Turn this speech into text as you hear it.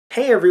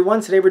Hey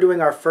everyone, today we're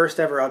doing our first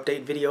ever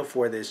update video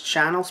for this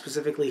channel,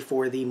 specifically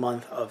for the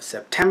month of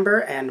September,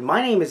 and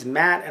my name is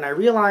Matt, and I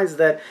realized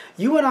that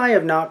you and I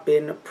have not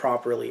been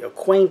properly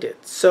acquainted.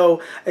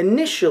 So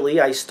initially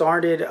I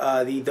started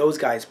the Those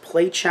Guys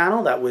Play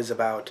channel. That was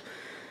about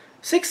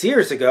 6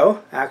 years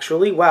ago,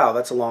 actually. Wow,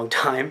 that's a long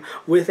time,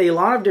 with a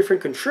lot of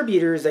different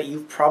contributors that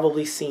you've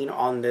probably seen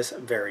on this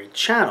very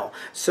channel.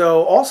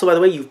 So also, by the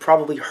way, you've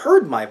probably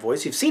heard my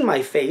voice, you've seen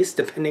my face,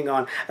 depending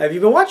on, if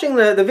you've been watching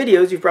the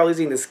videos, you've probably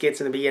seen the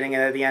skits in the beginning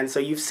and at the end, so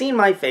you've seen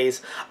my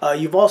face.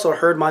 You've also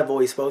heard my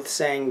voice both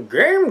saying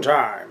Game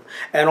Time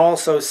and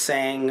also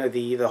saying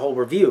the whole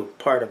review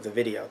part of the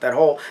video,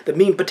 the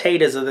meat and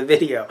potatoes of the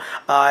video.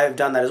 I've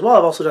done that as well.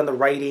 I've also done the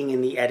writing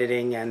and the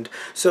editing, and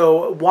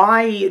so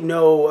why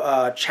no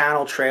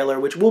channel trailer,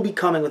 which will be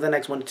coming within the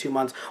next 1 to 2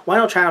 months. Why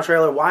no channel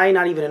trailer? Why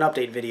not even an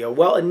update video?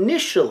 Well,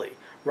 initially,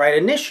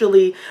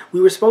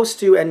 we were supposed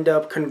to end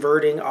up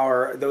converting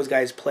our Those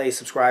Guys Play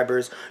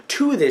subscribers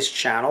to this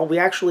channel. We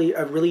actually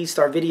released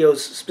our videos,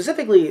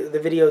 specifically the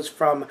videos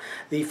from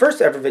the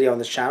first ever video on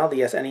this channel, the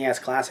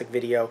SNES Classic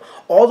video,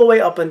 all the way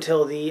up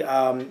until the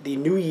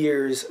New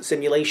Year's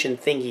simulation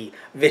thingy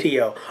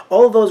video.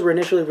 All of those were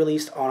initially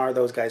released on our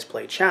Those Guys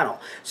Play channel.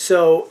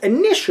 So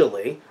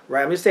initially,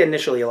 I'm going to say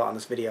initially a lot in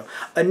this video.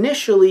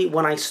 Initially,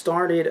 when I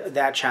started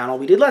that channel,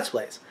 we did Let's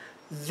Plays.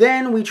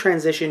 Then we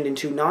transitioned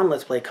into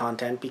non-Let's Play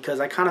content because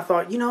I kind of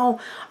thought,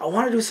 I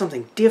want to do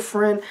something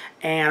different,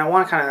 and I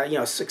want to kind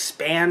of,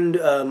 expand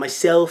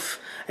myself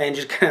and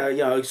just kind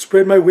of,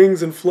 spread my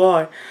wings and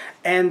fly.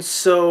 And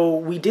so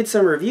we did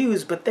some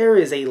reviews, but there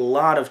is a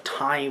lot of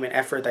time and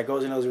effort that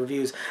goes into those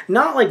reviews.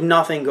 Not like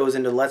nothing goes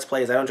into Let's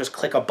Plays. I don't just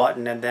click a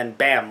button and then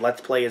bam, Let's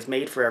Play is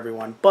made for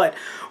everyone. But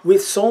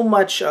with so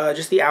much,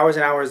 just the hours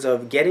and hours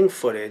of getting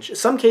footage,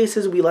 some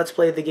cases we Let's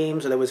Played the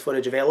game so there was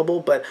footage available,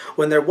 but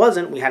when there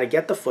wasn't, we had to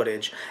get the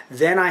footage.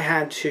 Then I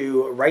had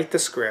to write the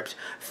script,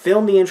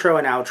 film the intro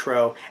and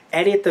outro,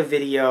 edit the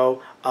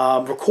video,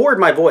 record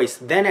my voice,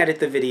 then edit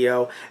the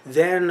video,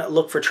 then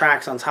look for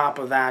tracks on top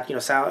of that,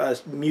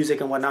 sound, music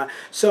and whatnot.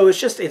 So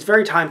it's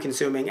very time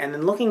consuming. And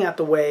then looking at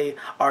the way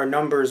our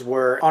numbers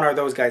were on our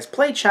Those Guys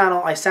Play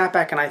channel, I sat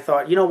back and I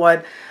thought, you know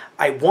what?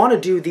 I want to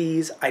do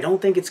these. I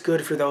don't think it's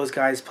good for Those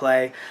Guys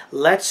Play.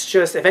 Let's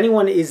just, if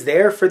anyone is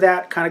there for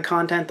that kind of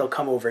content, they'll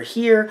come over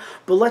here.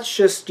 But let's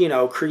just,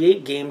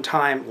 create Game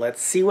Time.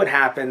 Let's see what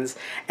happens.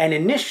 And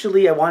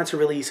initially, I wanted to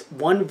release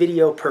 1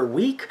 video per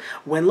week.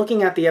 When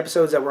looking at the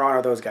episodes that were on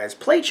our Those Guys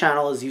Play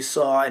channel, as you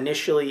saw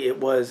initially, it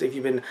was, if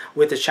you've been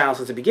with this channel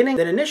since the beginning,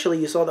 then initially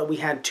you saw that we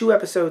had 2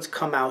 episodes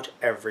come out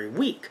every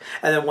week.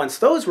 And then once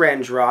those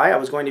ran dry, I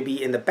was going to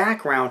be in the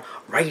background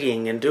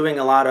writing and doing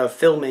a lot of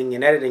filming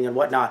and editing and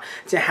whatnot,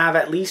 to have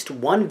at least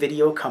 1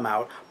 video come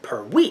out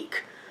per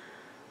week.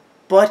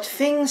 But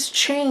things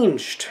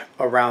changed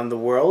around the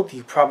world.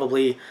 You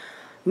probably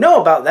know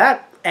about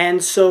that.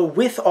 And so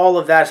with all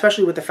of that,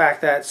 especially with the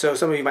fact that, so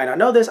some of you might not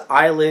know this,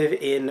 I live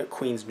in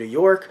Queens, New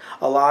York.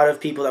 A lot of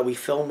people that we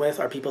film with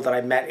are people that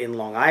I met in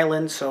Long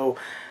Island. So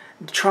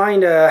trying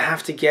to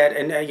have to get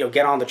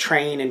on the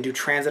train and do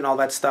transit and all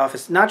that stuff.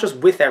 It's not just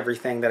with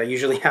everything that I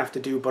usually have to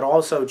do, but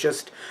also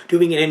just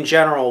doing it in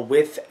general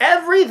with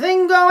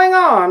everything going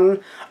on.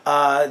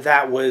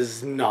 That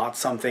was not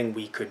something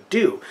we could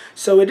do.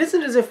 So it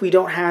isn't as if we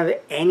don't have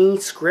any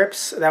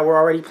scripts that were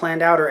already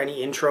planned out or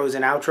any intros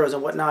and outros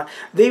and whatnot.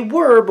 They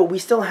were, but we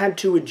still had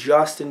to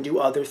adjust and do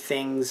other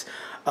things.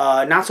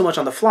 Not so much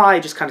on the fly,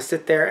 just kind of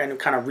sit there and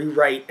kind of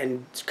rewrite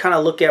and kind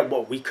of look at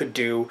what we could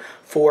do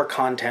for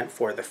content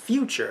for the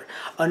future.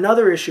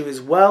 Another issue as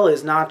well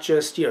is not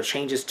just,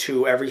 changes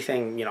to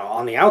everything,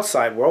 on the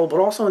outside world, but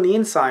also in the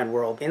inside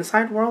world.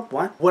 Inside world?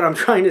 What? What I'm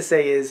trying to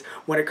say is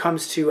when it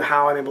comes to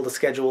how I'm able to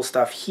schedule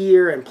stuff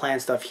here and plan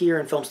stuff here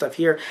and film stuff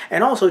here,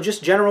 and also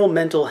just general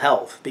mental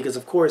health, because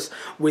of course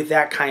with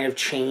that kind of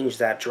change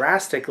that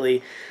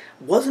drastically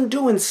wasn't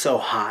doing so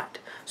hot.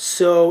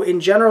 So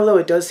in general, though,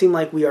 it does seem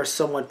like we are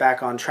somewhat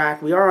back on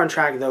track. We are on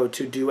track, though,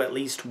 to do at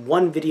least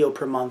 1 video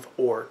per month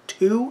or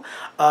 2.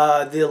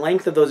 The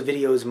length of those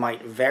videos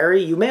might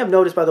vary. You may have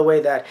noticed, by the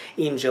way, that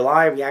in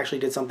July, we actually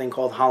did something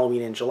called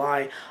Halloween in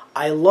July.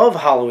 I love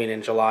Halloween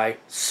in July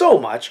so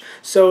much.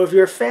 So if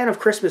you're a fan of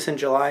Christmas in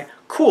July,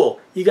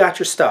 cool, you got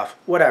your stuff,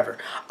 whatever.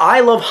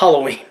 I love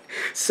Halloween.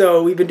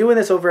 So we've been doing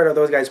this over at our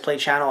Those Guys Play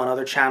channel and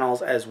other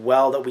channels as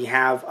well that we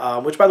have,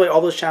 which, by the way,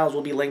 all those channels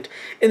will be linked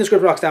in the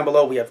description box down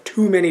below. We have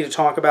too many to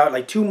talk about,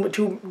 like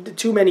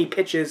too many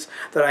pitches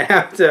that I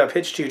have to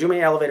pitch to, too many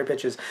elevator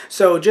pitches.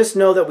 So just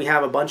know that we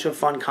have a bunch of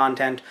fun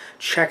content.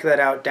 Check that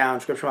out down,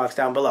 description box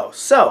down below.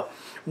 So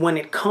when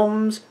it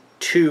comes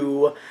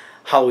to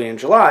Halloween in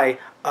July,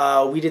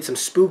 We did some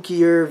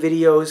spookier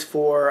videos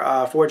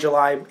for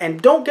July,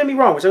 and don't get me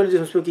wrong, we're still going to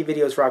do some spooky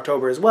videos for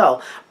October as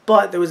well,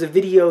 but there was a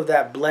video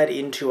that bled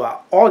into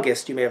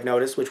August, you may have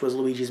noticed, which was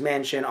Luigi's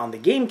Mansion on the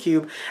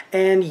GameCube,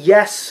 and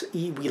yes,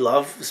 we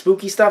love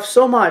spooky stuff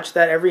so much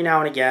that every now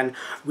and again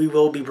we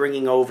will be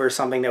bringing over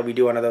something that we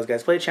do on Those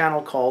Guys Play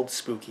channel called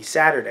Spooky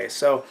Saturday.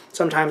 So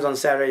sometimes on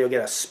Saturday you'll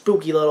get a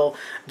spooky little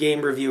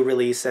game review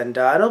release, and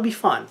it'll be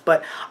fun.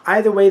 But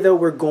either way though,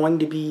 we're going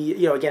to be,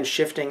 you know, again,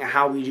 shifting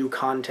how we do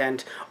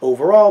content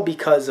overall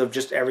because of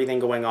just everything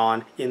going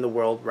on in the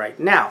world right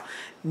now.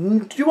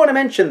 Do want to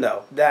mention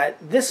though that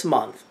this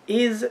month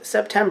is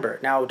September.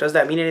 Now, does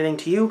that mean anything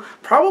to you?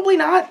 Probably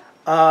not.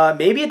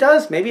 Maybe it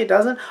does, maybe it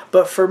doesn't.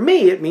 But for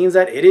me, it means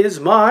that it is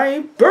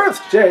my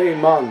birthday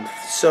month.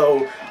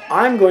 So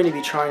I'm going to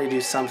be trying to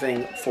do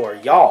something for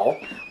y'all,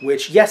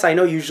 which, yes, I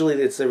know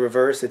usually it's the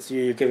reverse. It's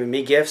you're giving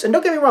me gifts. And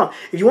don't get me wrong,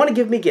 if you want to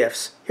give me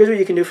gifts, here's what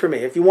you can do for me.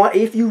 If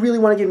you really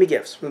want to give me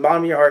gifts from the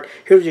bottom of your heart,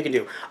 here's what you can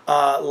do.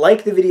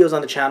 Like the videos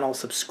on the channel,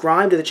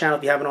 subscribe to the channel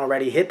if you haven't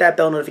already, hit that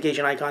bell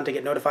notification icon to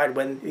get notified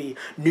when the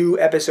new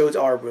episodes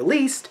are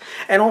released,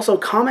 and also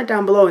comment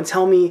down below and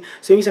tell me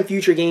some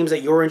future games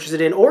that you're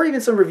interested in, or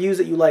even some reviews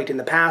that you liked in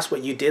the past,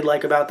 what you did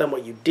like about them,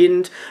 what you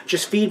didn't.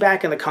 Just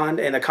feedback in the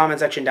comment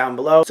section down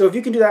below. So if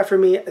you can do that for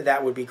me,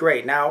 that would be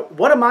great. Now,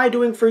 what am I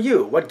doing for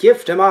you? What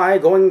gift am I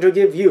going to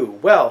give you?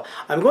 Well,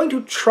 I'm going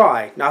to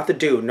try, not the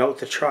do, note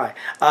the try.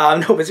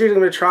 No, but seriously, I'm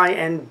going to try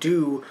and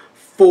do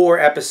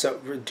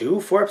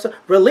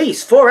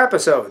release 4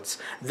 episodes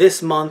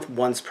this month,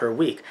 once per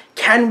week.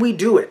 Can we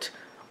do it?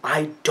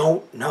 I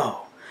don't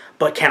know.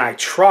 But can I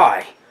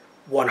try?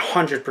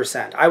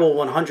 100%. I will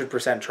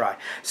 100% try.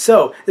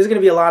 So this is going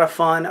to be a lot of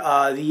fun.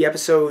 The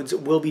episodes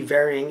will be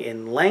varying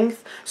in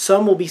length.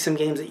 Some will be some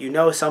games that you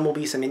know. Some will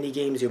be some indie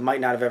games you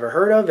might not have ever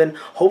heard of, and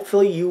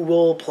hopefully you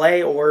will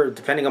play, or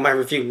depending on my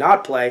review,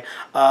 not play.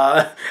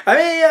 I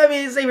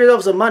mean, save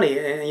yourself some money,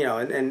 you know,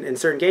 in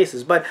certain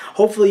cases. But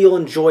hopefully you'll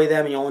enjoy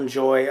them, and you'll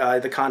enjoy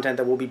the content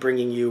that we'll be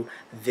bringing you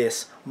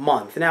this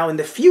month. Now, in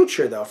the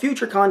future, though,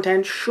 future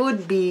content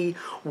should be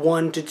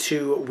 1 to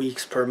 2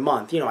 weeks per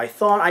month. You know, I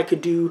thought I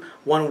could do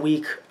 1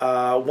 week,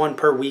 1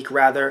 per week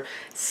rather.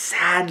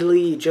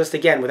 Sadly, just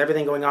again with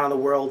everything going on in the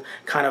world,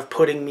 kind of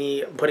putting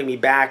me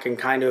back and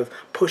kind of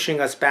pushing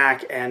us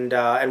back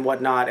and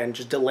whatnot, and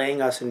just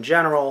delaying us in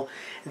general,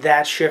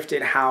 that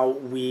shifted how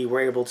we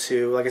were able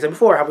to, like I said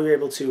before, how we were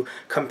able to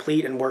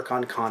complete and work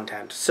on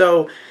content.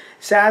 So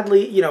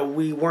sadly, you know,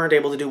 we weren't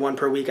able to do 1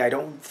 per week. I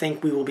don't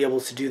think we will be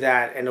able to do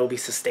that, and it'll be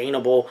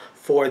sustainable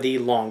for the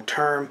long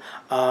term.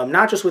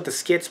 Not just with the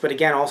skits, but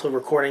again, also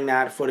recording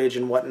that footage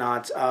and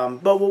whatnot.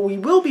 But what we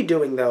will be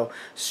doing, though,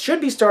 should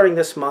be starting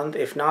this month.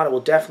 If not, it will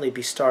definitely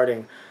be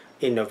starting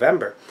in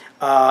November.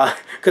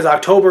 Because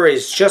October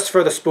is just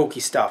for the spooky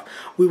stuff.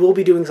 We will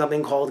be doing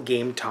something called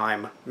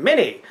GameTime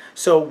Mini.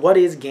 So what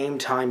is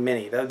GameTime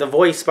Mini? The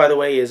voice, by the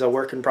way, is a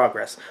work in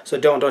progress. So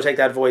don't take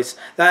that voice.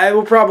 That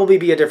will probably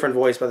be a different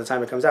voice by the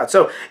time it comes out.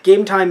 So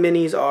GameTime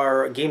Minis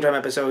are GameTime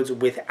episodes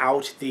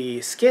without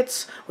the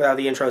skits, without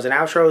the intros and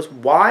outros.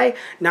 Why?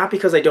 Not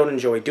because I don't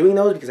enjoy doing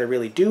those, because I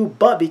really do,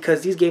 but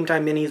because these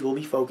GameTime Minis will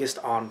be focused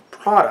on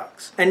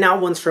products. And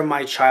not ones from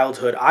my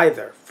childhood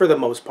either, for the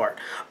most part.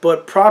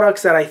 But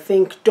products that I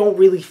think don't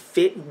really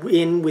fit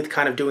in with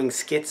kind of doing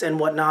skits and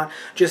whatnot.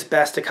 Just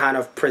best to kind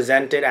of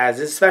present it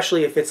as,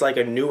 especially if it's like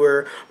a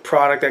newer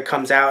product that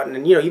comes out.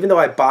 And, you know, even though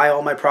I buy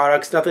all my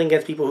products, nothing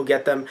against people who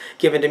get them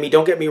given to me.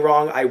 Don't get me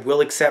wrong, I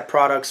will accept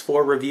products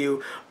for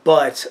review,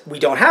 but we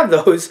don't have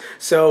those.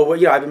 So,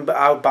 you know, I've been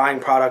out buying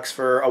products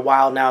for a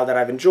while now that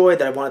I've enjoyed,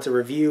 that I wanted to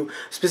review.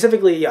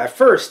 Specifically, yeah,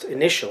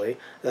 initially,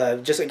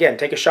 just again,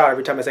 take a shot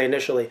every time I say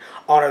initially,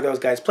 Honor Those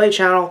Guys Play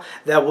channel,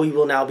 that we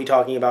will now be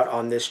talking about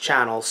on this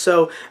channel.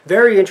 So,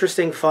 very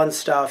interesting, fun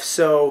stuff.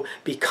 So,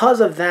 because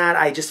of that,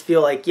 I just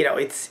feel like, you know,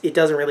 it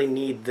doesn't really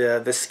need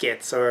the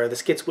skits, or the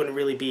skits wouldn't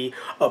really be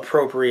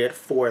appropriate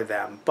for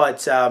them.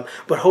 But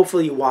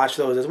hopefully you watch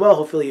those as well.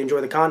 Hopefully you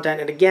enjoy the content.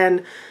 And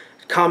again,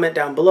 comment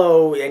down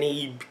below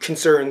any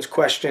concerns,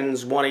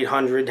 questions,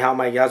 1-800,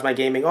 how's my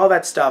gaming, all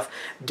that stuff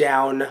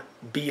down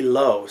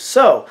below.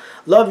 So,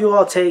 love you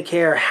all, take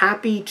care,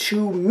 happy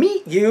to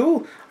meet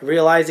you. I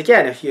realize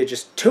again, if you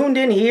just tuned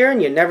in here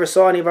and you never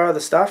saw any of our other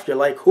stuff, you're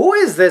like, who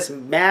is this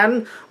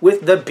man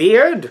with the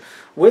beard?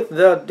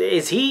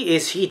 Is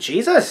he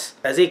Jesus?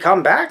 Has he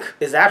come back?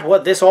 Is that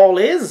what this all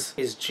is?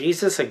 Is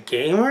Jesus a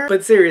gamer?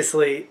 But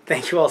seriously,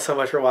 thank you all so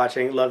much for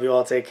watching. Love you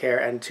all, take care,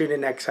 and tune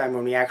in next time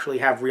when we actually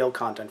have real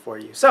content for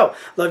you. So,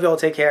 love you all,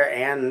 take care,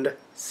 and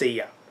see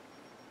ya.